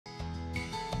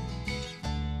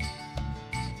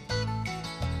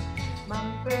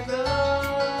Mumford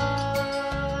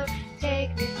Rd,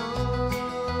 take me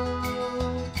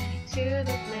home to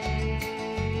the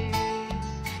place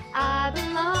I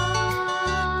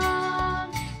belong.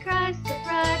 Christ the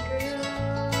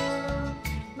Bridegroom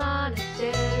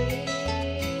Monastery,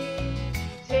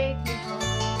 take me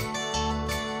home,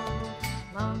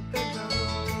 Mumford Rd.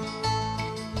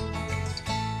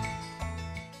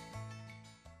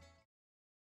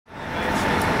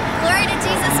 Glory to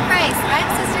Jesus Christ. I'm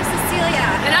Sister Cecilia.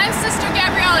 And I'm Sister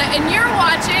Gabriella, and you're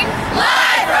watching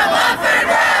Live from Mumford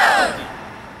Rd.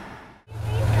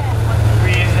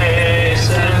 We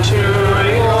hasten to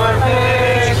your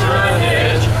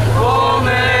patronage, O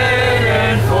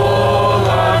Maiden full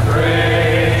of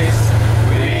grace.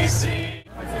 We see.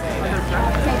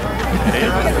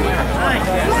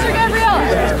 Sister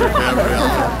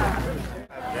Gabriella.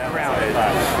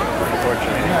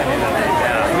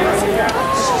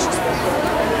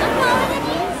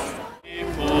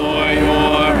 Before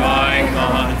your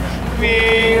icon,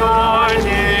 we your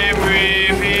name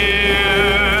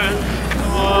revere.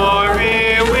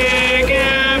 Glory we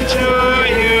give to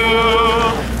you,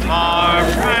 our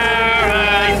prayer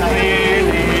and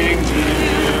pleading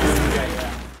due.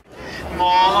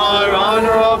 More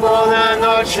honorable than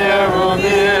the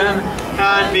cherubim,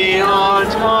 and beyond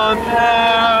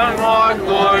compare, more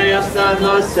glorious than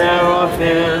the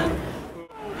seraphim.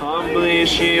 Humbly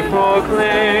she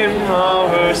proclaimed how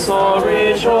her soul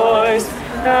rejoiced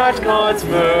at God's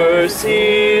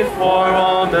mercy for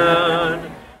all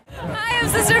men. Hi, I'm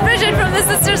Sister Bridget from the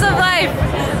Sisters of Life.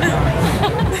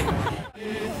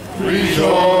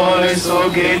 Rejoice, O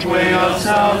gateway of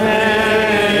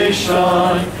salvation.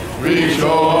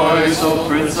 Rejoice, O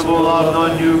principle of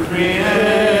the new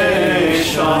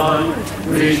creation.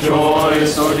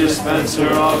 Rejoice, O dispenser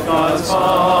of God's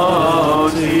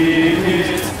bounties.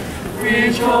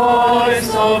 Rejoice,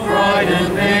 O bride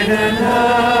and maiden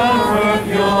ever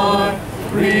pure.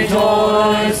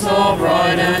 Rejoice, O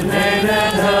bride and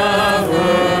maiden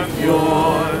ever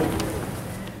pure.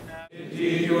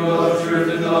 Indeed, you are truth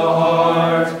in the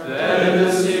heart, and in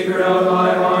the secret of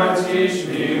my heart teach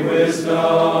me wisdom.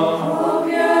 Oh,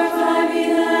 purify me,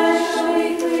 then I shall be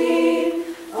clean.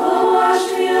 Oh, wash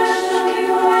me, I shall be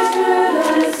whiter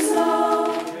than snow.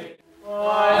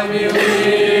 I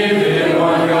believe in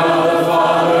one God, the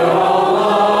Father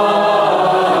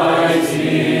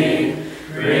Almighty,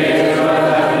 creator of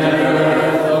heaven and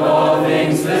earth, of all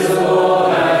things visible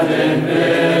and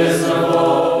invisible.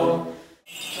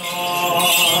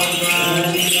 God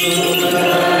grant you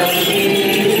that He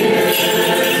is,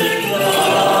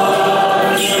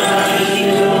 God grant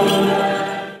you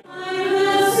that. I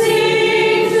will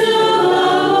sing to the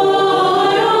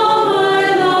Lord all my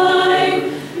life,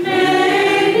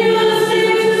 make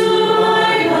music to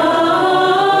my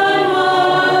God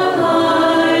while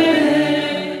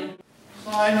climbing.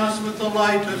 Shine us with the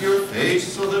light of your face,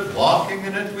 so that walking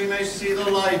in it we may see the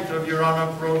light of your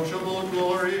unapproachable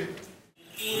glory.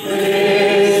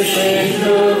 Praise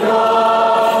to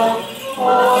God,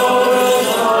 Father,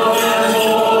 Son, and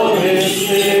Holy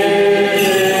Spirit,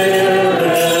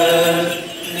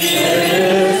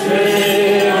 is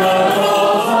with at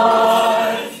all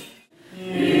times.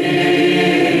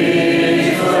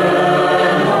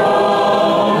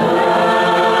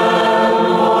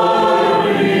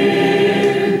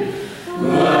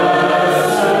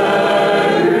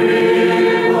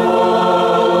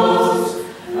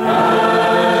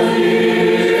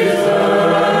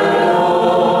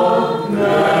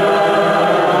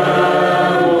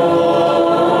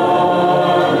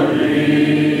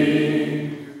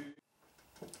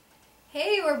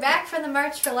 Hey, we're back from the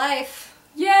March for Life.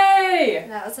 Yay!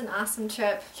 That was an awesome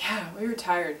trip. Yeah, we were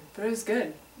tired, but it was good.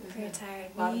 It was We were good.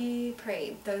 tired. Wow. We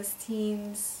prayed. Those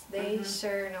teens, they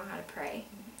sure know how to pray.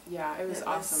 Yeah, it was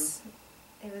awesome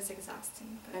It was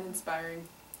exhausting. But and inspiring.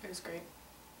 It was great.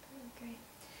 great.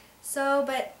 So,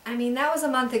 but, I mean, that was a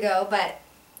month ago, but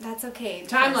that's okay.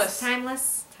 because- Timeless.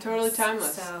 Timeless. Totally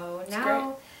timeless. So It's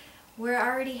now we're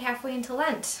already halfway into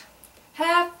Lent.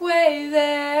 Halfway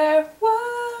there,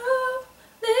 whoa,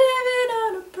 living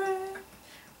on a prayer.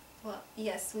 Well,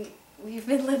 yes, we've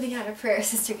been living on a prayer,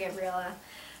 Sister Gabriella.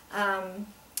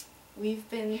 We've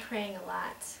been praying a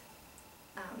lot.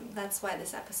 That's why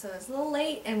this episode is a little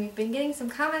late, and we've been getting some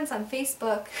comments on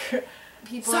Facebook.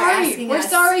 People are asking we're us,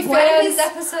 sorry, when fans. is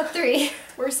episode 3?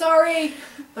 We're sorry.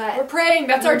 But We're praying.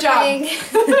 That's we're our job. praying.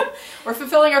 We're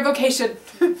fulfilling our vocation.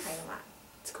 Praying a lot.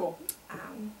 It's cool.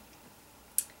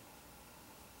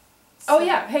 So Oh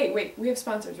yeah, hey, wait, we have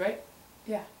sponsors, right?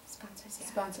 Yeah. Sponsors, yeah.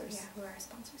 Sponsors. Yeah, who are our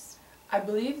sponsors? I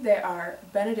believe they are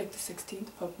Benedict XVI,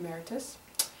 Pope Emeritus,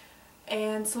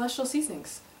 and Celestial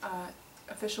Seasonings.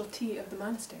 official tea of the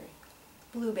monastery?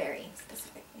 Blueberry,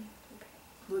 specifically.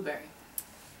 Blueberry.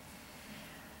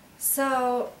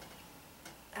 So,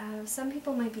 some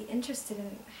people might be interested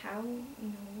in how,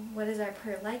 what is our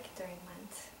prayer like during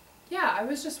Lent? Yeah, I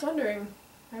was just wondering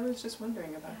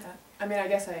about that. I mean, I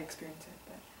guess I experienced it,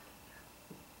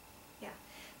 but... Yeah.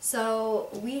 So,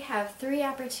 we have 3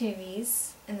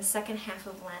 opportunities in the second half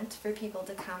of Lent for people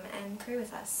to come and pray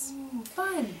with us. Ooh,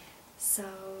 fun! So,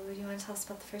 do you want to tell us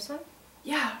about the first one?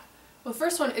 Yeah. Well, the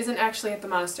first one isn't actually at the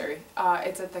monastery.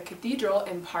 It's at the cathedral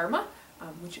in Parma,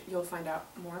 which you'll find out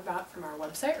more about from our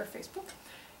website or Facebook.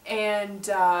 And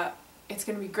it's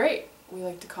going to be great. We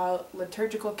like to call it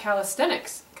liturgical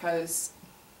calisthenics because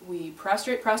we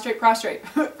prostrate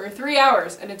for 3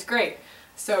 hours, and it's great.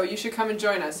 So you should come and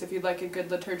join us if you'd like a good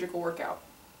liturgical workout.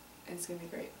 It's going to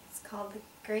be great. It's called the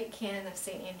Great Canon of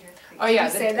St. Andrew Creed. Oh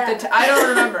yeah, I don't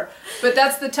remember, but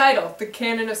that's the title, the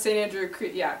Canon of St. Andrew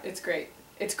Creed. Yeah, it's great.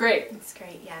 It's great. It's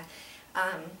great, yeah.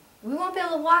 We won't be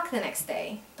able to walk the next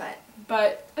day,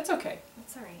 but it's okay.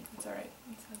 It's all right. It's all right.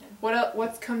 It's all done.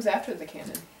 What comes after the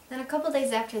canon? Then a couple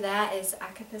days after that is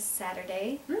Akapis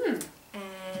Saturday, Hmm.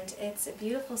 and it's a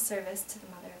beautiful service to the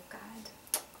Mother of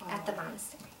God at the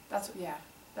monastery. Yeah,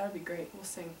 that would be great. We'll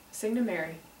sing to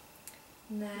Mary.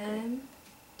 And then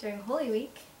during Holy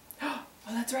Week, Oh,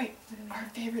 that's right. Our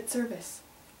favorite service,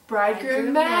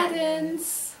 Bridegroom Bridegroom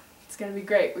Matins. It's gonna be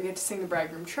great. We get to sing the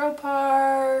Bridegroom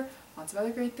Tropar, lots of other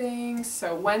great things.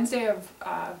 So Wednesday of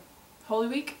Holy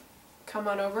Week, come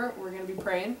on over. We're gonna be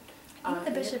praying. I think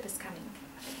the bishop is coming.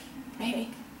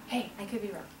 Maybe. Hey, I could be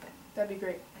wrong, but that'd be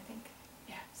great. I think.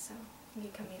 Yeah. So you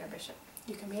can meet our bishop.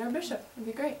 You can meet our bishop. It'd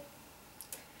be great.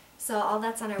 So all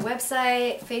that's on our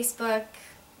website, Facebook.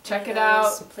 Check any it of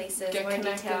those out. Places, Get more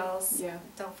connected. details. Yeah.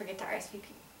 Don't forget to RSVP.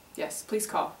 Yes, please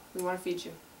call. We want to feed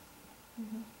you.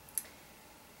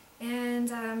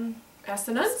 And Ask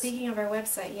the nuns. speaking of our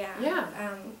website,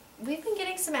 Yeah. we've been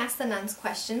getting some Ask the Nuns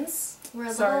questions. We're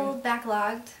a Sorry. little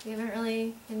backlogged. We haven't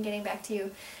really been getting back to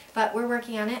you, but we're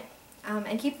working on it.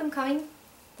 And keep them coming.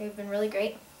 They've been really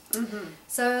great.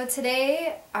 So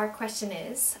today our question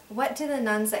is, what do the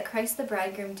nuns at Christ the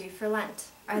Bridegroom do for Lent?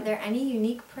 Are there any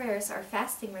unique prayers or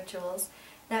fasting rituals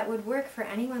that would work for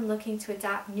anyone looking to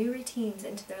adopt new routines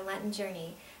into their Lenten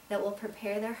journey that will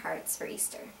prepare their hearts for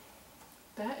Easter?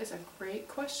 That is a great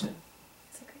question.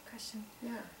 That's a great question.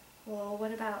 Yeah. Well,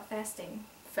 what about fasting?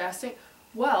 Fasting?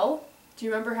 Well, do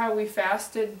you remember how we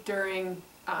fasted during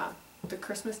the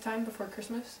Christmas time, before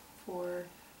Christmas, for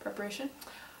preparation?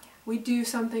 We do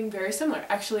something very similar.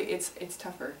 Actually, it's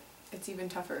tougher. It's even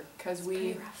tougher because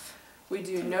we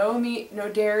do no meat, no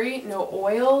dairy, no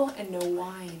oil, and no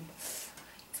wine. It's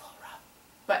a little rough,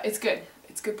 but it's good.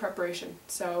 It's good preparation.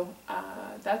 So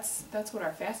that's what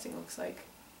our fasting looks like,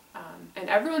 and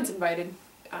everyone's invited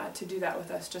to do that with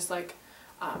us, just like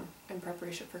in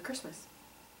preparation for Christmas.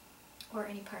 Or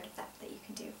any part of that you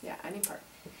can do. Yeah, any part.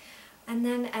 And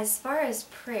then as far as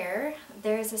prayer,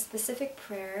 there is a specific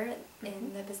prayer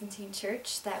in the Byzantine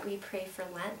Church that we pray for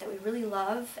Lent that we really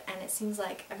love, and it seems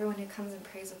like everyone who comes and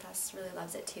prays with us really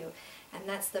loves it too. And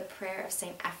that's the prayer of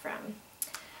St. Ephraim.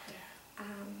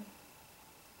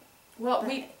 Well,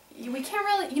 we can't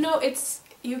really,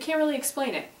 you can't really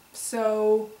explain it.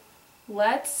 So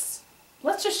let's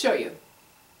just show you.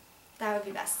 That would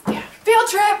be best. Yeah. Field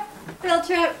trip! Field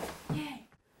trip! Yay!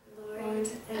 Lord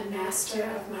and Master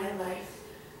of my life,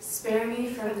 spare me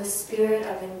from the spirit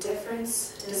of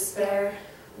indifference, despair,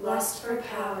 lust for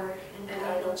power, and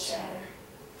idle chatter.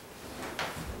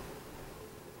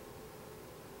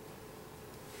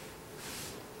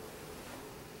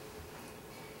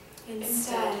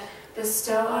 Instead,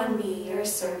 bestow on me, your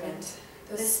servant,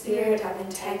 the spirit of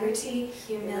integrity,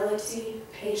 humility,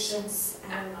 patience,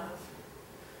 and love.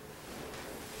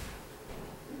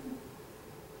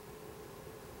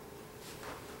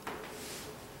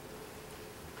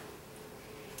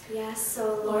 Yes,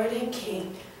 O Lord and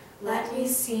King, let me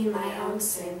see my own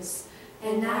sins,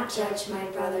 and not judge my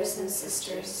brothers and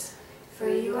sisters, for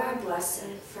you are blessed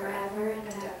forever and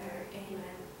ever. Amen.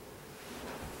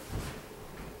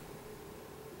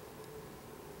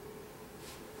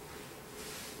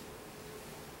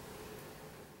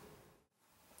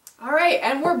 All right,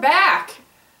 and we're back.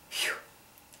 Phew.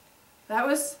 That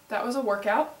was a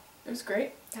workout. It was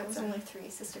great. That was only 3,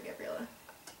 Sister Gabriella.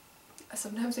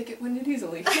 Sometimes I get winded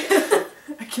easily.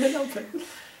 I can't help it.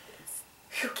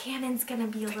 The canon's gonna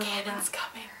be a little Cannon's rough.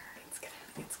 coming.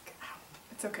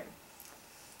 It's okay.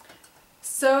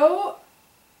 So,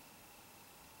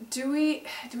 do we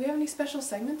have any special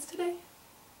segments today?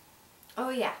 Oh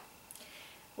yeah.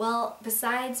 Well,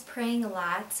 besides praying a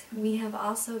lot, we have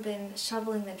also been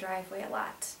shoveling the driveway a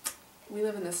lot. We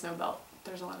live in the snow belt.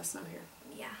 There's a lot of snow here.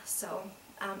 Yeah, so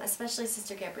especially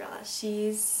Sister Gabriella.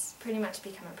 She's pretty much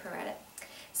become a pro at it.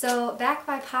 So back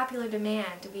by popular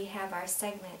demand, we have our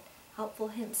segment, Helpful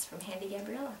Hints from Handy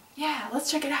Gabriella. Yeah,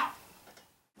 let's check it out.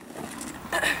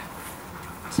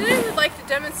 Today we'd like to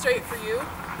demonstrate for you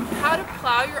how to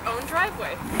plow your own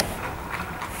driveway.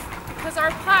 Because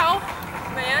our plow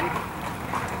man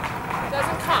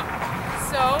doesn't come.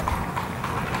 So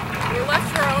we're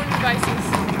left to our own devices.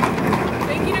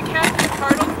 Thank you to Captain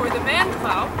Cardle for the man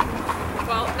plow.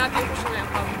 Well, not the official man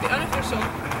plow, but the unofficial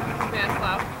man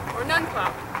plow, or nun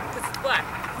plow, because it's black.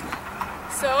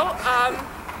 So,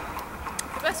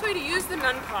 the best way to use the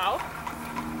nun plow,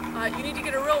 you need to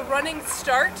get a real running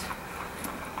start.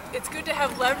 It's good to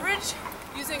have leverage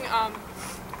using,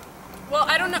 well,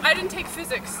 I don't know, I didn't take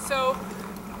physics, so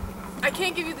I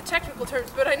can't give you the technical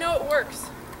terms, but I know it works.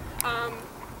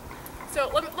 So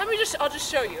I'll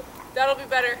just show you. That'll be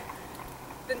better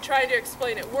than trying to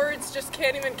explain it. Words just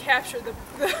can't even capture the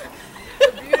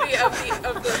beauty of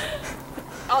the,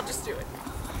 I'll just do it.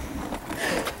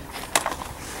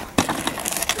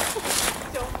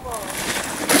 Don't fall.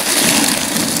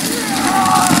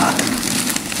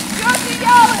 You have to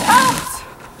yell, it helps!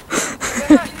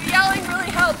 Yelling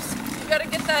really helps. You gotta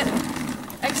get that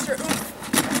extra oomph.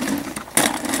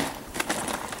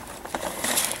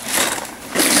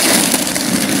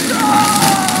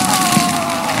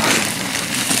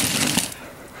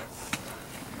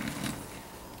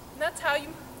 That's how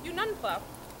you nun plow.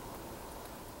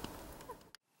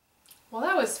 Well,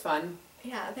 that was fun.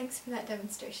 Yeah, thanks for that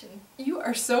demonstration. You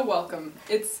are so welcome.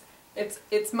 It's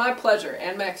my pleasure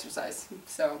and my exercise.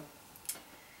 So.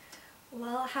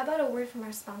 Well, how about a word from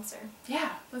our sponsor?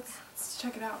 Yeah, let's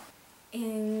check it out.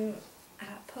 In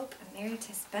Pope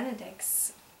Emeritus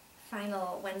Benedict's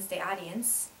final Wednesday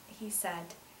audience, he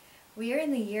said, "We are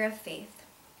in the year of faith,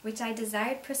 which I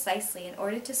desired precisely in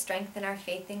order to strengthen our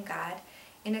faith in God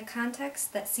in a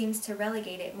context that seems to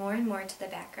relegate it more and more to the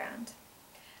background.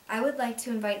 I would like to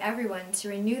invite everyone to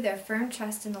renew their firm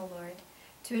trust in the Lord,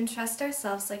 to entrust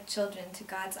ourselves like children to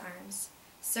God's arms,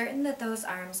 certain that those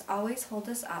arms always hold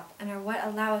us up and are what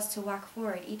allow us to walk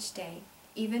forward each day,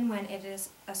 even when it is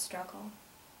a struggle.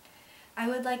 I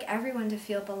would like everyone to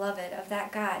feel beloved of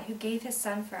that God who gave his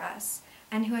Son for us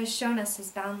and who has shown us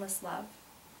his boundless love.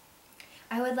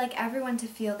 I would like everyone to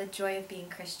feel the joy of being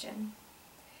Christian.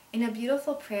 In a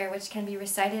beautiful prayer which can be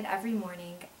recited every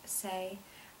morning, say,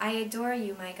 'I adore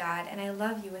you, my God, and I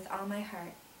love you with all my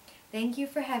heart. Thank you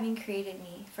for having created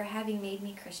me, for having made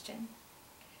me Christian.'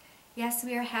 Yes,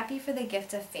 we are happy for the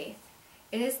gift of faith.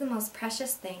 It is the most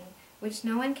precious thing, which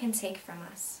no one can take from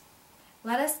us.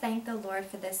 Let us thank the Lord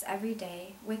for this every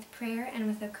day, with prayer and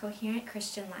with a coherent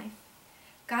Christian life.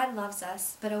 God loves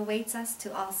us, but awaits us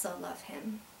to also love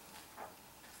him."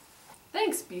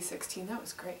 Thanks, B16. That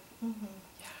was great. Mm-hmm.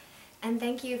 Yeah. And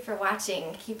thank you for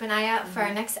watching. Keep an eye out for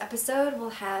our next episode. We'll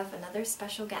have another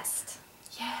special guest.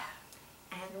 Yeah.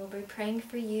 And we'll be praying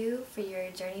for you for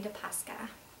your journey to Pascha.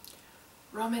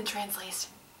 Roman translation,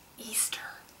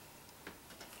 Easter.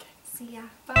 Okay. See ya.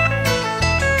 Bye.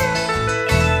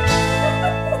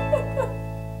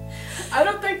 I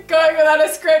don't think going without a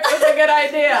script is a good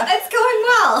idea. It's going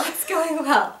well. It's going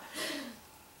well.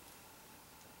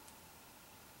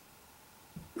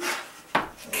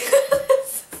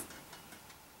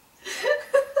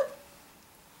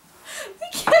 We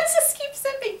can't just keep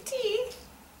sipping tea.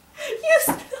 You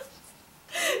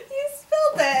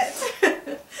spilled it.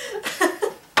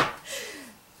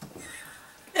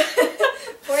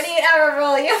 48-hour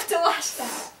rule. You have to wash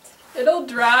that. It'll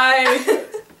dry.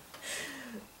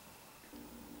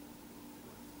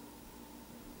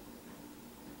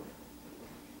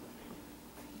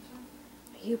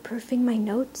 Are you proofing my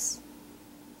notes?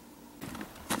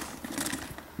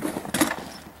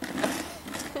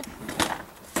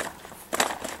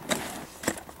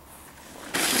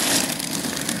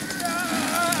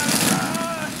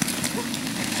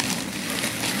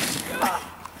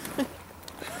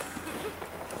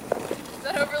 Is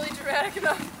that overly dramatic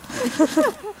enough?